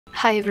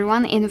Hi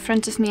everyone, in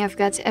front of me I've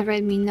got a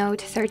Redmi Note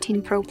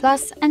 13 Pro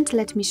Plus, and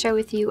let me share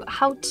with you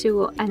how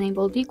to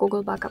enable the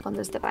Google backup on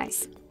this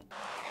device.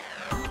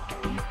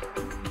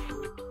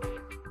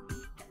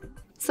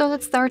 So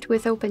let's start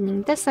with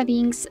opening the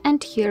settings,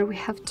 and here we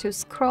have to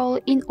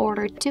scroll in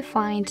order to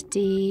find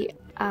the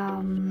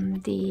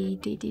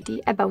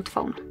about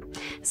phone.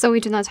 So we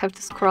do not have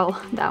to scroll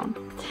down.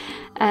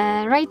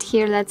 Right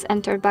here, let's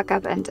enter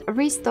backup and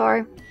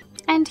restore.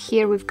 And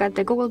here we've got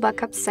the Google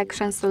Backup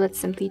section, so let's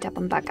simply tap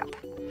on Backup.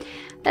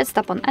 Let's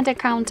tap on Add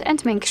Account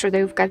and make sure that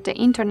we've got the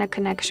internet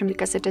connection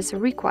because it is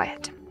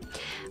required.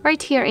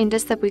 Right here in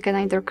this step we can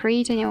either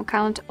create a new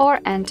account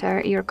or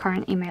enter your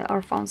current email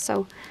or phone.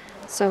 So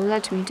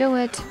let me do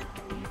it.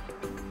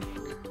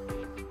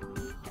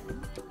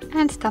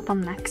 And tap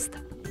on Next.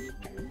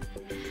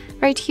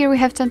 Right here we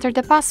have to enter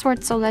the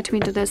password, so let me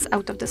do this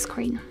out of the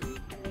screen.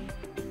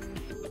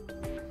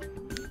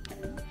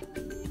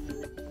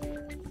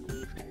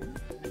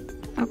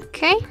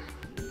 Okay,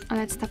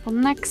 let's tap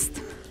on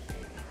Next.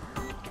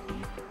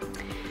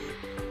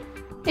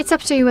 It's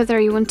up to you whether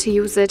you want to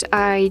use it.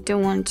 I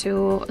don't want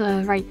to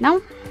right now.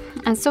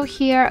 And so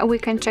here we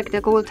can check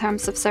the Google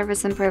Terms of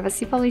Service and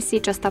Privacy Policy.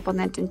 Just tap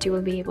on it and you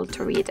will be able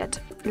to read it.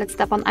 Let's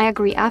tap on I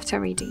agree after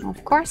reading,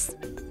 of course.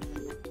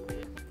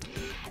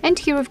 And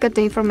here we've got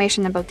the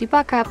information about the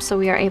backup, so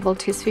we are able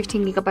to use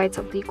 15 GB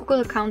of the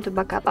Google account to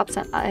backup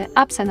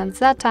apps and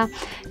data,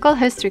 call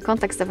history,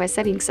 contacts, device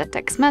settings, and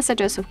text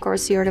messages. Of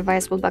course, your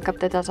device will backup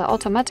the data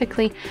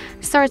automatically,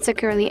 store it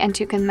securely, and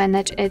you can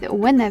manage it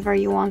whenever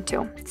you want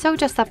to. So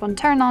just tap on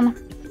Turn On.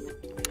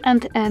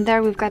 And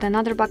there we've got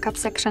another backup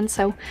section,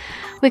 so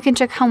we can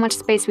check how much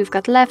space we've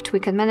got left. We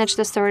can manage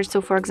the storage, so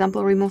for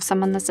example remove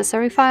some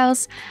unnecessary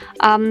files.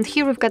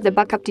 Here we've got the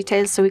backup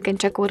details, so we can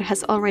check what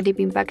has already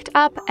been backed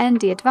up, and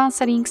the advanced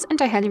settings,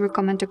 and I highly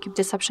recommend to keep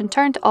this option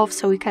turned off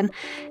so we can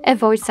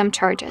avoid some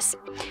charges.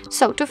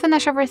 So to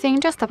finish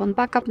everything, just tap on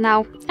Backup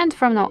now, and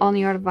from now on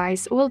your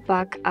device will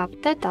back up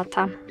the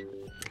data.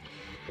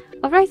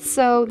 Alright,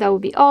 so that will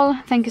be all.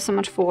 Thank you so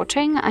much for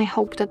watching. I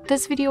hope that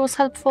this video was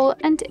helpful,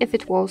 and if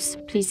it was,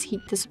 please hit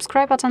the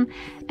subscribe button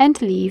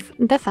and leave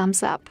the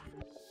thumbs up.